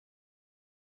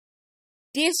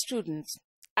Dear students,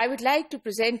 I would like to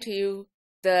present to you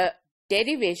the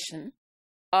derivation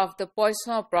of the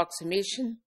Poisson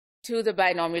approximation to the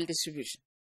binomial distribution.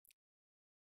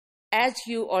 As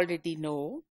you already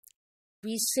know,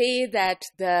 we say that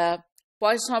the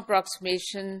Poisson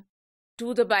approximation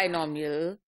to the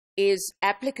binomial is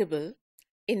applicable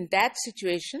in that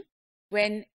situation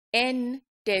when n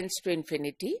tends to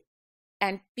infinity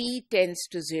and p tends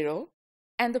to 0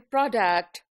 and the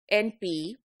product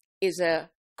np is a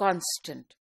constant.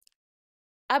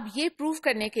 अब ये prove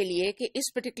करने के लिए कि इस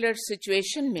particular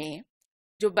situation में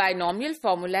जो binomial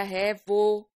formula है वो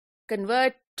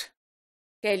कन्वर्ट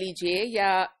कह लीजिए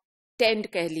या टेंड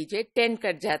कह लीजिए टेंड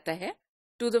कर जाता है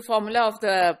to the formula of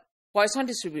the Poisson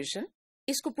distribution.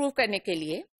 इसको प्रूव करने के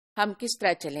लिए हम किस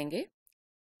तरह चलेंगे?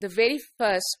 The very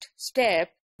first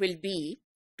step will be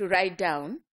to write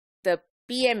down the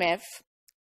PMF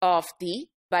of the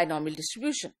binomial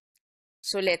distribution.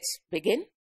 So let's begin.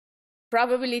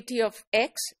 Probability of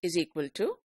x is equal to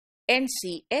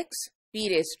NCx p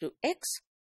raised to x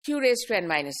q raised to n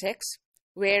minus x,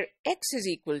 where x is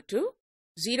equal to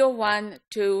 0, 1,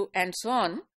 2 and so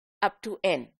on up to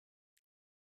n.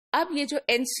 अब ये जो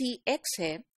NCx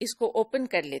है इसको open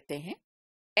कर लेते हैं.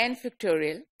 n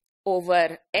factorial over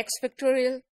x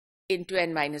factorial into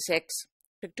n minus x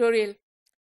factorial.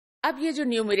 अब ये जो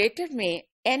न्यूमरेटर में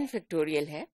n फैक्टोरियल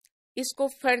है इसको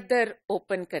फर्दर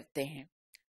ओपन करते हैं.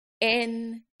 n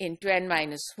into n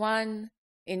minus 1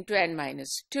 into n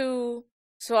minus 2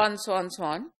 so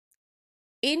on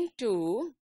into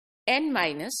n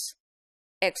minus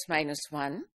x minus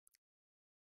 1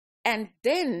 and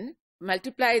then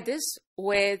multiply this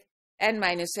with n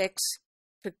minus x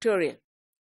factorial.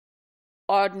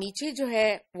 और नीचे जो है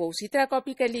वो उसी तरह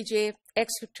कॉपी कर लीजिए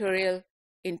x factorial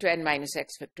into n minus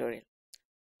x factorial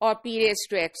और p raised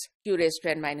to x q raised to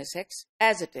n minus x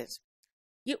as it is.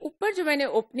 ये ऊपर जो मैंने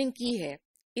ओपनिंग की है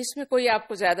इसमें कोई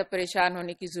आपको ज्यादा परेशान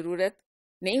होने की जरूरत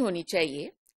नहीं होनी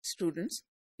चाहिए स्टूडेंट्स,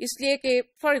 इसलिए कि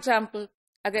फॉर एग्जांपल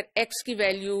अगर x की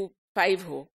वैल्यू 5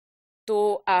 हो तो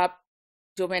आप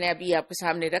जो मैंने अभी आपके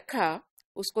सामने रखा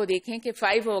उसको देखें कि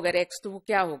 5 हो अगर x तो वो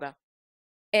क्या होगा?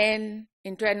 n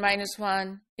into n minus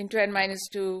 1 into n minus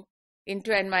 2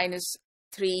 into n minus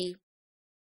 3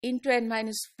 into n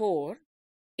minus 4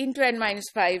 into n minus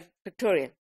 5 factorial.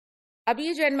 अब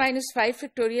ये जो n minus 5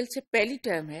 factorial से पहली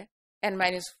टर्म है n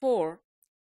minus 4,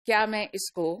 क्या मैं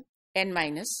इसको n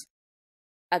minus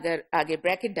अगर आगे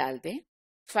ब्रैकेट डाल दें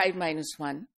 5 minus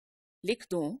 1 लिख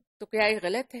दूं तो क्या ये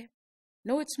गलत है?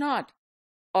 No, it's not.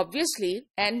 Obviously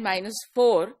n minus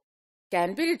 4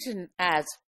 can be written as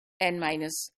n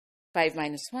minus 5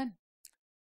 minus 1.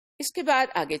 इसके बाद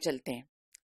आगे चलते हैं.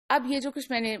 अब ये जो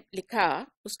कुछ मैंने लिखा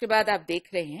उसके बाद आप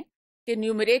देख रहे हैं कि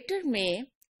न्यूमरेटर में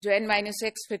जो n minus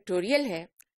x factorial है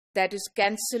that is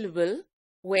cancelable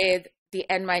with the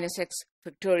n minus x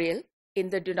factorial in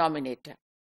the denominator.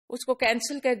 उसको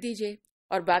कैंसिल कर दीजिए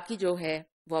और बाकी जो है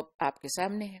वो आपके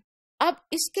सामने है. अब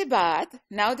इसके बाद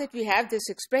now that we have this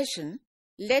expression,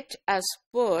 let us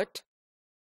put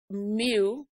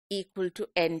mu equal to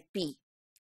np.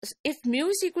 If mu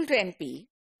is equal to np,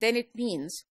 then it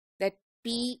means that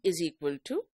p is equal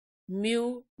to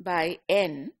mu by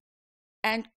n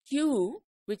and q,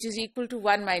 which is equal to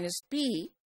 1 minus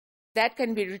p, that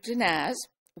can be written as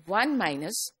 1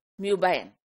 minus mu by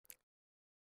n.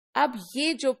 अब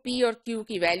ये जो p और q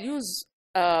की values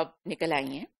निकल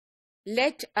आई हैं,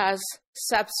 let us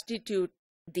substitute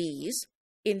these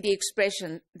in the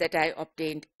expression that I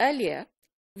obtained earlier,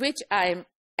 which I am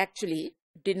actually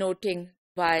denoting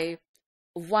by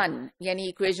 1, यानी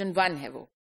equation 1 है वो.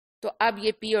 तो अब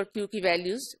ये p और q की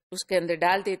वैल्यूज उसके अंदर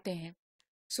डाल देते हैं.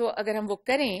 सो अगर हम वो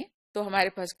करें तो हमारे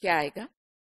पास क्या आएगा?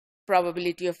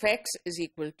 Probability of x is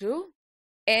equal to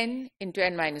n into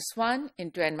n minus 1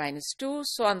 into n minus 2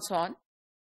 so on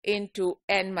into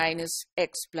n minus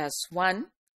x plus 1.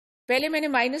 पहले मैंने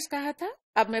माइनस कहा था,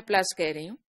 अब मैं प्लस कह रही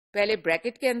हूँ. पहले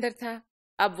ब्रैकेट के अंदर था,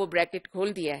 अब वो ब्रैकेट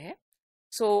खोल दिया है.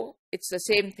 So it's the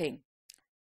same thing.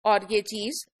 और ये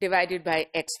चीज डिवाइडेड बाय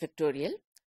x फैक्टोरियल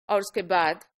और उसके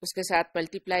बाद उसके साथ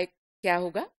मल्टीप्लाई क्या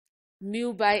होगा?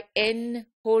 Mu by n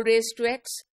whole raise to x,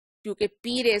 क्योंकि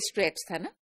p रेज टू x था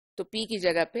ना, तो p की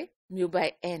जगह पे म्यू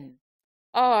बाय n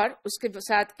और उसके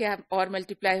साथ क्या और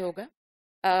मल्टीप्लाई होगा?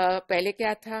 पहले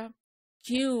क्या था?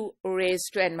 q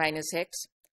raise to n minus x.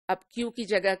 अब q की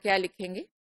जगह क्या लिखेंगे?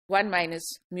 1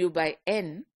 minus mu by n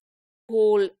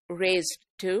whole raise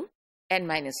to n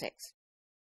minus x.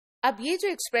 अब ये जो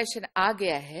एक्सप्रेशन आ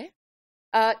गया है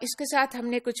इसके साथ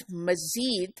हमने कुछ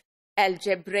मजीद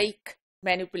एल्जेब्रिक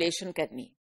मैनिपुलेशन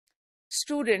करनी.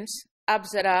 स्टूडेंट्स अब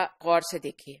जरा गौर से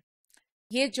देखिए,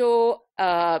 ये जो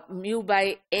mu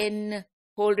by n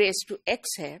whole raise to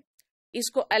x है,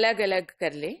 इसको अलग अलग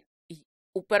कर ले,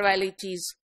 ऊपर वाली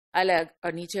चीज अलग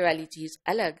और नीचे वाली चीज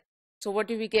अलग. So what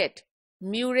do we get?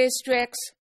 Mu raise to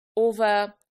x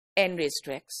over N raise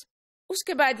to x.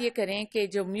 उसके बाद ये करें कि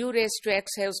जो म्यू रेस टू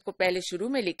एक्स है उसको पहले शुरू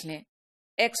में लिख लें,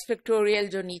 एक्स फैक्टोरियल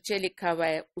जो नीचे लिखा हुआ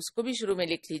है उसको भी शुरू में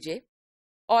लिख लीजिए,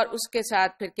 और उसके साथ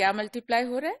फिर क्या मल्टीप्लाई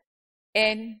हो रहा है?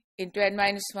 n into N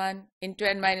minus one into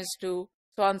N minus two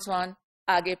so on,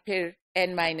 आगे फिर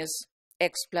n minus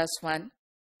x plus one.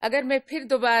 अगर मैं फिर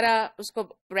दोबारा उसको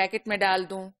ब्रैकेट में डाल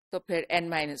दूं तो फिर n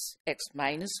minus x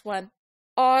minus one,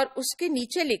 और उसके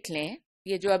नीचे लिख लें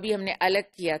ये जो अभी हमने अलग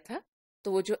किया था,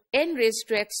 तो वो जो n रेज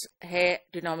टू एक्स है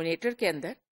डिनोमिनेटर के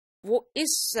अंदर, वो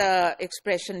इस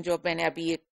एक्सप्रेशन जो मैंने अभी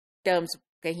ये टर्म्स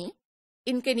कही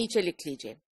इनके नीचे लिख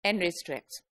लीजिए, n रेज टू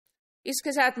एक्स.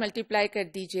 इसके साथ मल्टीप्लाई कर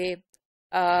दीजिए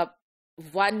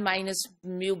 1 minus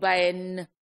mu by n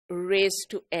raise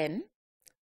to n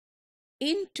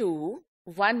into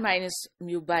 1 minus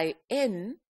mu by n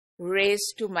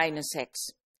raise to minus x.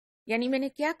 यानी मैंने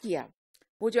क्या किया,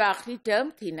 वो जो आखिरी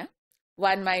टर्म थी ना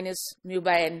 1 minus mu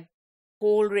by n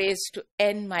whole raise to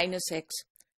n minus x,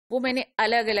 वो मैंने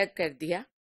अलग अलग कर दिया,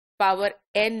 पावर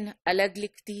n अलग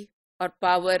लिख दी और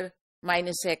पावर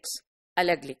माइनस एक्स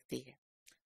अलग लिख दी है.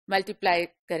 मल्टीप्लाई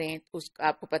करें तो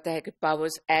आपको पता है कि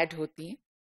पावर्स ऐड होती हैं,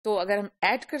 तो अगर हम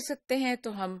ऐड कर सकते हैं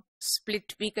तो हम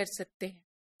स्प्लिट भी कर सकते हैं.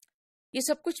 ये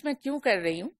सब कुछ मैं क्यों कर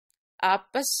रही हूँ, आप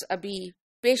बस अभी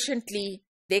पेशेंटली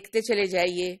देखते चले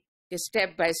जाइए कि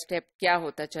स्टेप बाय स्टेप क्या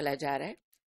होता चला जा रहा है,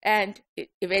 and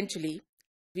eventually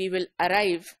we will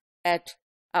arrive at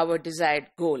our desired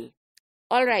goal.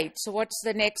 Alright, so what's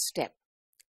the next step?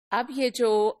 अब ये जो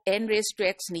n रेज टू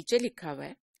एक्स नीचे लिखा हुआ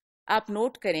है, आप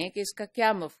नोट करें कि इसका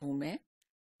क्या मफहूम है.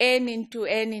 n into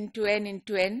N into N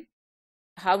into N,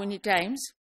 how many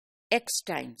times? x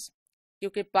times.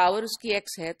 क्योंकि पावर उसकी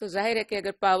x है तो जाहिर है कि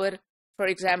अगर पावर फॉर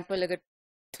एग्जांपल अगर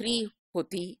 3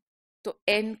 होती तो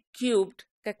n क्यूब्ड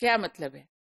का क्या मतलब है?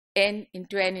 n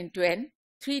into N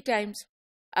 3 times.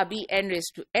 अभी n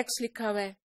रेज टू x लिखा हुआ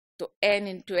है तो n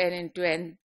into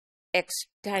N x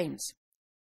times.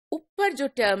 ऊपर जो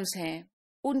टर्म्स हैं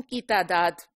उनकी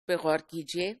तादाद पे गौर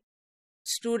कीजिए.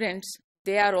 Students,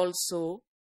 they are also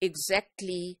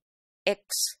exactly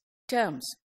x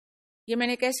terms. ये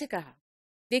मैंने कैसे कहा?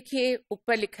 देखिए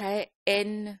ऊपर लिखा है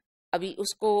n, अभी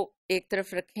उसको एक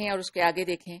तरफ रखें और उसके आगे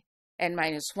देखें n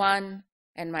minus one,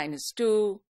 n minus two,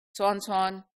 so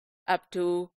on up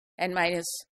to n minus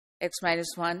x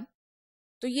minus one.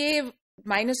 तो ये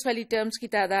माइनस वाली टर्म्स की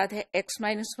तादाद है x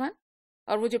माइनस वन,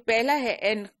 और वो जो पहला है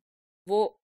n वो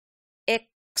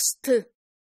एक्स्थ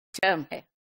टर्म है.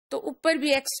 तो ऊपर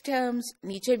भी x टर्म्स,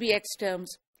 नीचे भी x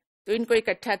टर्म्स, तो इनको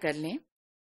इकट्ठा कर लें.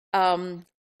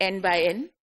 n bye n,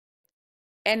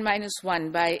 n minus one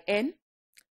by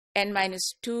n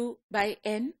minus two bye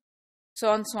n, so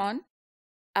on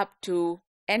up to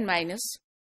n minus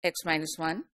x minus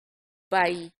one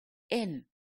by n.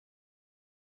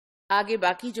 आगे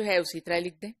बाकी जो है उसी तरह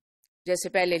लिख दें जैसे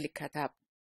पहले लिखा था आप.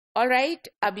 ऑलराइट,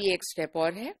 अभी एक स्टेप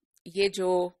और है. ये जो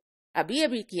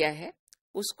अभी किया है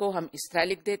उसको हम इस तरह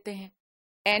लिख देते हैं.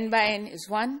 n bye n is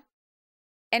 1,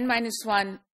 n minus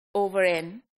one over n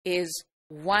is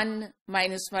 1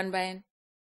 minus one by n,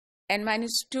 n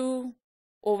minus two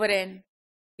over n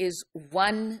is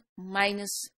 1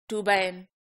 minus two bye n,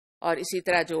 और इसी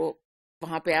तरह जो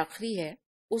वहां पे आखिरी है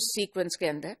उस सीक्वेंस के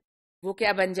अंदर वो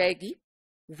क्या बन जाएगी?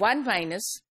 1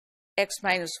 minus x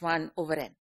minus one over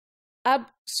n. अब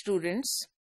स्टूडेंट्स,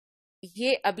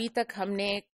 ये अभी तक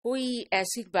हमने कोई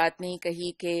ऐसी बात नहीं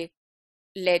कही कि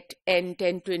late n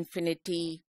tend to infinity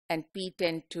and p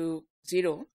tend to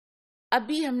 0.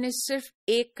 अभी हमने सिर्फ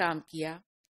एक काम किया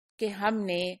कि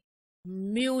हमने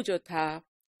म्यू जो था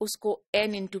उसको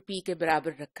n इंटू पी के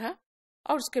बराबर रखा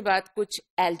और उसके बाद कुछ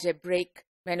एल्जेब्रिक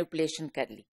मैनिपुलेशन कर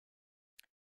ली.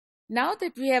 Now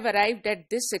that we have arrived at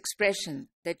this expression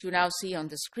that you now see on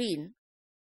the screen,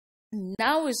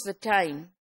 now is the time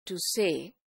to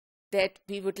say that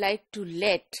we would like to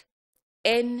let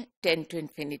n tend to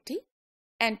infinity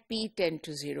and p tend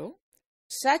to 0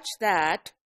 such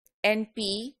that np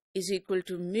is equal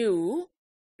to mu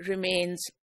remains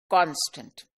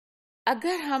constant.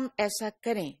 अगर हम ऐसा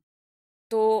करें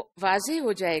तो वाज़े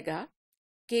हो जाएगा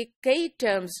कि कई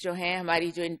टर्म्स जो हैं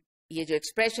हमारी जो ये जो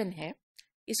एक्सप्रेशन है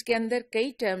इसके अंदर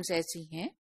कई टर्म्स ऐसी हैं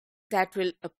दैट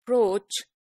विल अप्रोच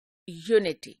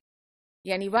यूनिटी,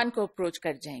 यानी 1 को अप्रोच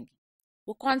कर जाएंगी.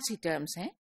 वो कौन सी टर्म्स हैं?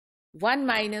 1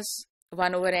 माइनस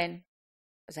 1 ओवर n,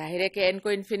 जाहिर है कि n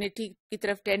को इन्फिनिटी की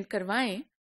तरफ टेंड करवाएं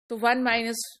तो 1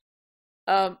 माइनस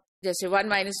जैसे 1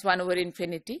 minus 1 over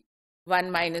infinity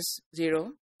 1 minus 0,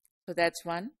 so that's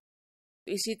 1.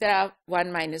 तो इसी तरह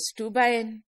 1 minus 2 by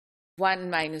n, 1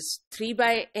 minus 3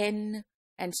 by n,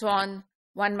 and so on,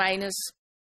 1 minus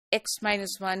x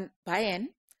minus 1 by n,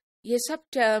 ये सब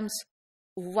टर्म्स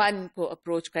 1 को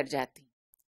अप्रोच कर जाती।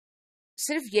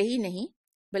 सिर्फ यही नहीं,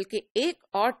 बल्कि एक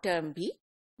और टर्म भी,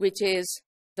 which is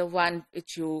the one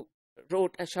which you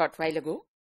wrote a short while ago,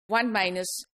 1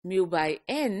 minus mu by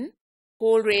n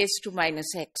whole raised to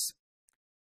minus x.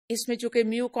 इसमें चूंकि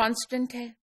mu कांस्टेंट है,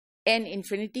 n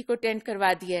इंफिनिटी को टेंड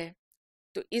करवा दिया है,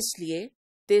 तो इसलिए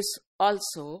this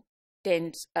also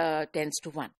tends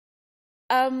to 1.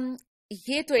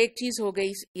 ये तो एक चीज हो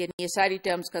गई, ये सारी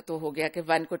टर्म्स का तो हो गया कि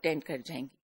 1 को टेंड कर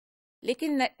जाएंगी।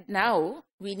 लेकिन now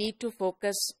we need to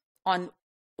focus on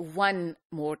one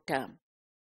more term,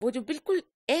 वो जो बिल्कुल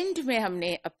एंड में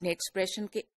हमने अपने एक्सप्रेशन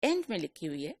के एंड में लिखी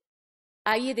हुई है।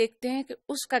 आइए देखते हैं कि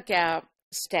उसका क्या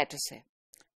स्टेटस है।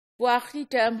 वो आखिरी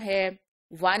टर्म है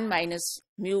 1 minus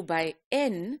mu by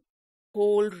n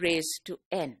whole raised to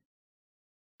n.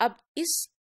 अब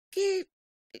इसके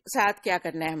साथ क्या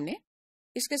करना है हमने?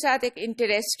 इसके साथ एक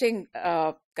इंटरेस्टिंग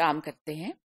काम करते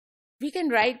हैं। We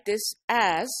can write this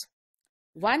as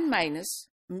 1 minus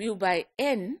mu by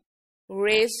n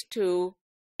raised to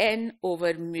n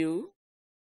over mu,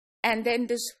 and then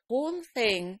this whole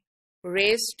thing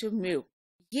raised to mu.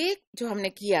 ये जो हमने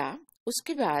किया,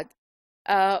 उसके बाद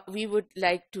we would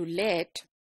like to let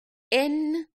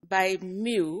n by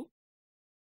mu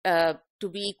to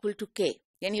be equal to k,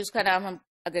 यानी उसका नाम हम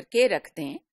अगर k रखते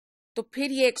हैं तो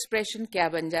फिर ये एक्सप्रेशन क्या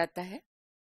बन जाता है?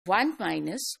 1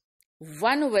 minus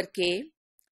 1 over k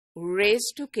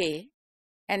raised to k,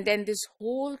 and then this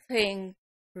whole thing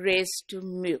raised to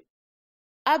mu.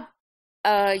 अब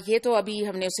ये तो अभी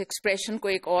हमने उस एक्सप्रेशन को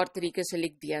एक और तरीके से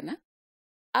लिख दिया ना।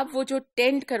 अब वो जो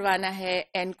टेंड करवाना है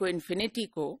n को इन्फिनिटी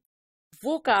को,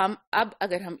 वो काम अब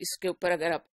अगर हम इसके ऊपर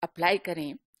अगर आप अप्लाई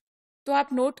करें तो आप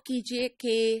नोट कीजिए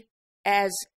कि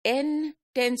as n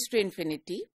tends to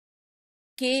infinity,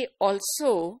 k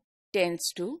also tends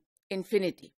to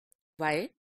infinity. Why?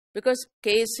 Because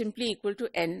k is simply equal to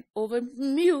n over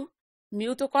mu.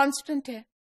 Mu तो कांस्टेंट है।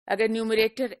 अगर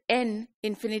न्यूमरेटर n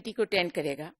इन्फिनिटी को टेंड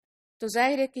करेगा तो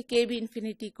जाहिर है कि k भी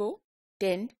इन्फिनिटी को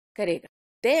टेंड करेगा।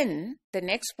 Then the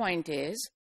next point is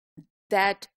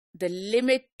that the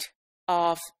limit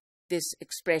of this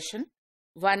expression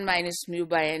 1 minus mu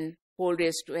by n whole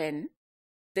raised to n,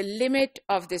 the limit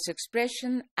of this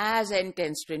expression as n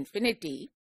tends to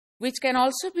infinity, which can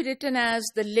also be written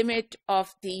as the limit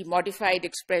of the modified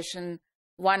expression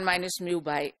 1 minus mu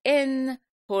by n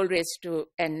whole raised to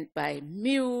n by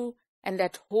mu, and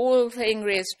that whole thing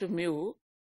raised to mu,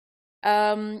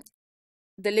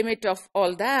 the limit of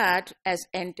all that as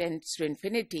n tends to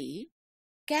infinity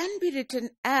can be written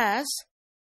as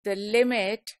the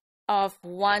limit of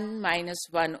 1 minus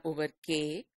 1 over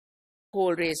k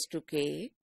whole raised to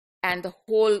k, and the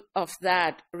whole of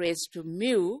that raised to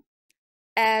mu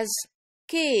as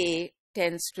k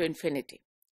tends to infinity.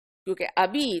 क्योंकि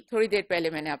अभी थोड़ी देर पहले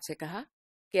मैंने आपसे कहा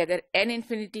कि अगर n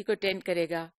infinity को टेंड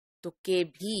करेगा तो k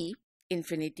भी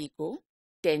इन्फिनिटी को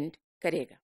टेंड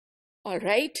करेगा।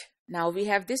 Alright, now we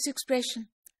have this expression.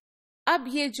 अब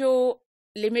ये जो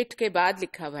लिमिट के बाद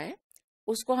लिखा हुआ है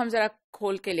उसको हम जरा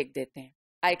खोल के लिख देते हैं।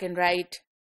 I can write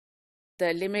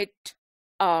the limit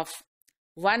of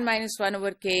 1 minus 1 over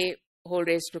k whole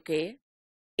raised to k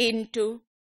into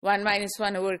 1 minus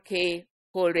 1 over k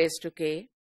whole raised to k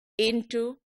into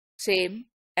same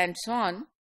and so on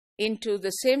into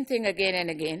the same thing again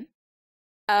and again.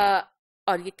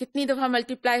 और ये कितनी दफा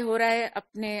multiply हो रहा है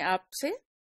अपने आप से?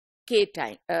 k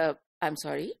time, I am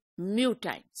sorry, mu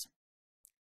times.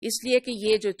 इसलिए कि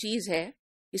ये जो चीज है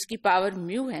इसकी पावर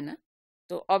म्यू है ना,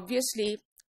 तो ऑब्वियसली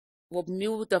वो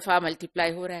म्यू दफा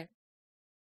मल्टीप्लाई हो रहा है।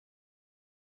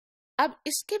 अब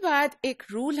इसके बाद एक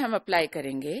रूल हम अप्लाई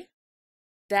करेंगे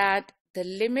that the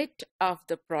limit of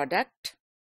the product,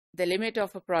 the limit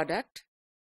of a product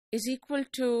is equal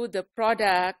to the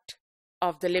product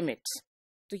of the limits.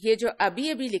 तो ये जो अभी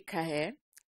अभी लिखा है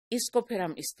इसको फिर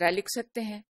हम इस तरह लिख सकते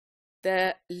हैं, the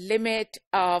limit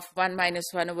of 1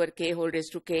 minus 1 over k whole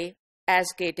raised to k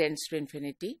as k tends to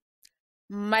infinity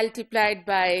multiplied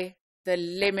by the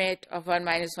limit of 1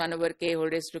 minus 1 over k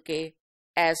whole raised to k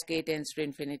as k tends to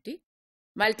infinity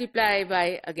multiply by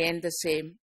again the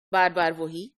same, बार बार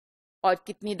वही, और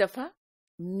कितनी दफा?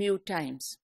 Mu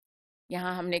times.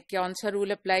 यहां हमने कौन सा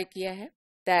rule apply किया है?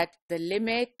 That the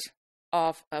limit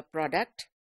of a product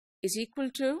is equal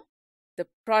to the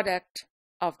product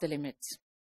of the limits.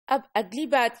 अब अगली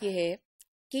बात यह है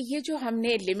कि ये जो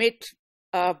हमने लिमिट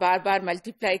बार बार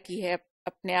मल्टीप्लाई की है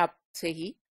अपने आप से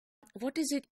ही, what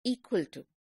is it equal to?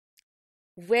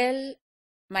 Well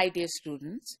my dear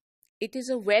students, it is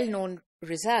a well-known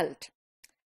result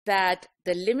that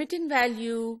the limiting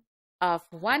value of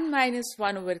 1 minus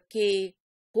 1 over k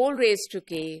whole raised to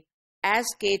k as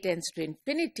k tends to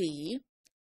infinity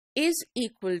is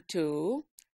equal to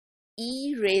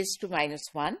e raised to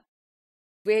minus 1,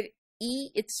 where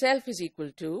e itself is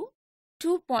equal to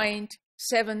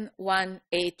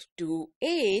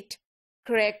 2.71828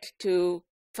 correct to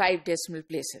 5 decimal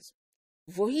places.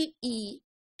 वही e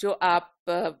जो आप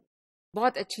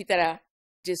बहुत अच्छी तरह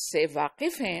जिससे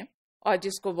वाकिफ हैं और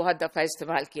जिसको बहुत दफ़ा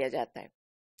इस्तेमाल किया जाता है.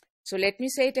 So let me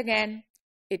say it again.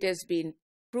 It has been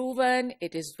proven,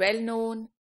 it is well known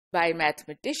by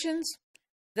mathematicians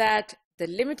that the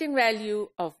limiting value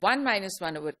of 1 minus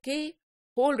 1 over k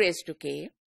whole raised to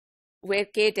k, where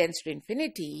k tends to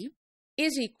infinity,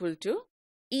 is equal to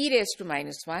e raised to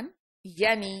minus 1,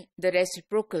 yani the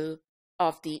reciprocal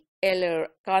of the Euler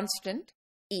constant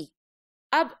e.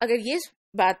 अब अगर ये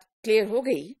बात clear हो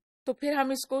गई तो फिर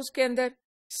हम इसको उसके अंदर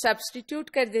सब्स्टिट्यूट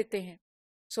कर देते हैं.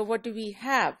 So what do we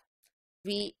have?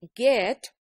 We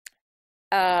get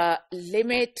a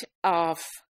limit of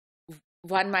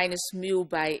 1 minus mu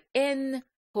by n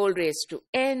whole raised to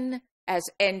n as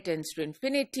n tends to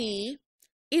infinity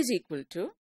is equal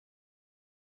to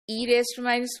e raised to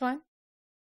minus 1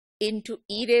 into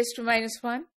e raised to minus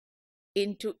 1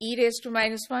 into e raised to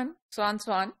minus 1 so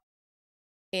on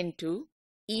into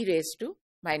e raised to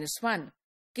minus 1.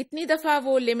 कितनी दफा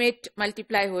वो limit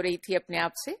multiply हो रही थी अपने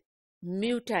आप से?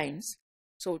 Mu times.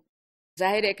 सो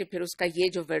जाहिर है कि फिर उसका ये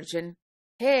जो वर्जन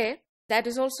है that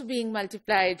is also being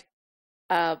multiplied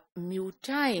mu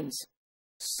times.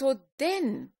 So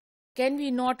then can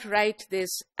we not write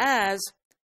this as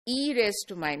e raised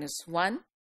to minus 1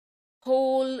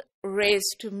 whole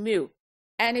raised to mu?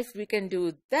 And if we can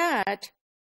do that,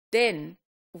 then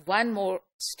one more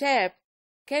step,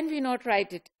 can we not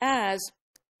write it as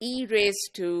e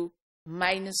raised to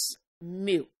minus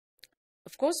mu?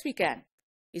 Of course we can.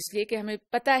 इसलिए कि हमें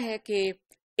पता है कि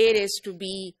a raised to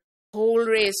b whole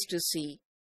raised to c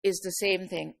is the same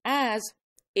thing as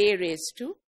a raised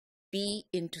to b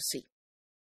into c.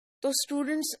 तो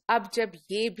students अब जब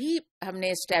ये भी हमने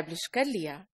एस्टैब्लिश कर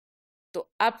लिया तो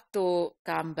अब तो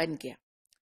काम बन गया,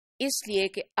 इसलिए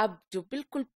कि अब जो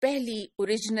बिल्कुल पहली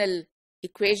ओरिजिनल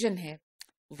इक्वेशन है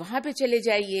वहां पे चले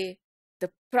जाइए. The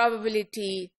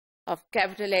probability of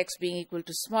capital x being equal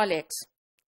to small x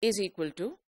is equal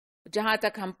to, जहां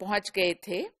तक हम पहुंच गए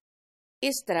थे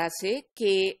इस तरह से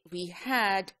कि we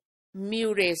had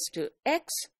mu raised to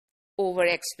x over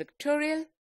x factorial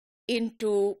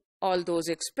into all those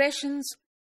expressions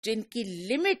जिनकी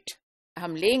लिमिट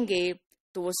हम लेंगे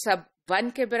तो वो सब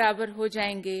 1 के बराबर हो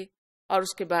जाएंगे, और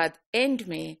उसके बाद एंड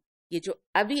में ये जो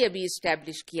अभी अभी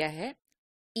इस्टेब्लिश किया है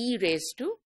e raised to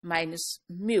minus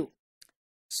mu.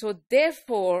 So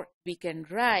therefore we can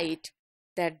write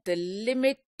that the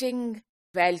limiting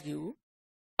value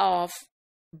of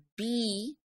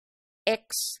b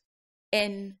x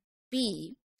n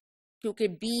p, क्योंकि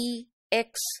b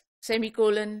x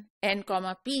semicolon n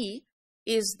comma p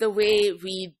is the way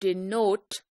we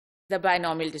denote the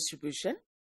binomial distribution.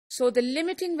 So the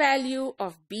limiting value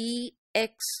of b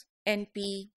x n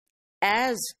p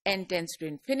as n tends to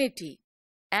infinity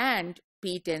and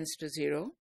p tends to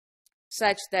 0,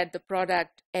 such that the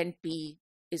product np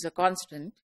is a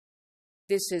constant,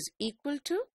 this is equal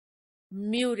to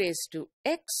mu raised to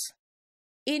x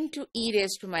into e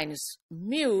raised to minus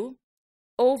mu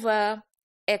over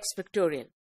x factorial,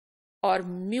 और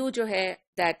mu जो है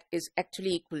that is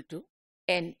actually equal to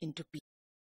n into p.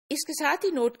 इसके साथ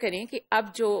ही note करें कि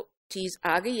अब जो चीज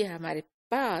आ गई है हमारे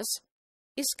पास,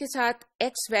 इसके साथ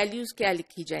x वैल्यूज क्या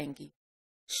लिखी जाएंगी.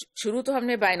 शुरू तो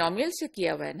हमने बायनोमियल से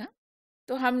किया हुआ है ना,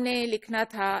 तो हमने लिखना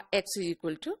था x is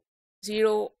equal to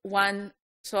 0 1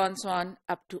 sworn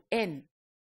up to n.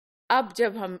 अब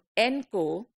जब हम n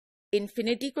को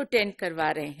इन्फिनिटी को टेंड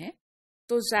करवा रहे हैं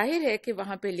तो जाहिर है कि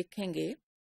वहां पे लिखेंगे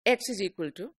x is equal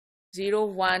to 0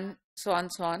 1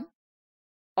 sworn,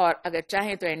 और अगर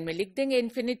चाहें तो एंड में लिख देंगे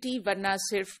इन्फिनिटी, वरना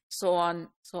सिर्फ so on.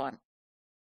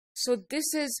 So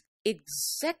this is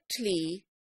exactly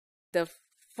the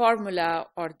formula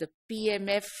or the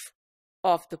PMF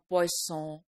of the Poisson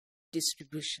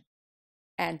distribution,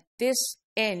 and this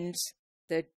ends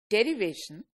the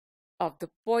derivation of the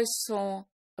Poisson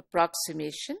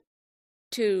approximation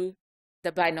to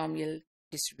the binomial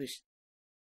distribution.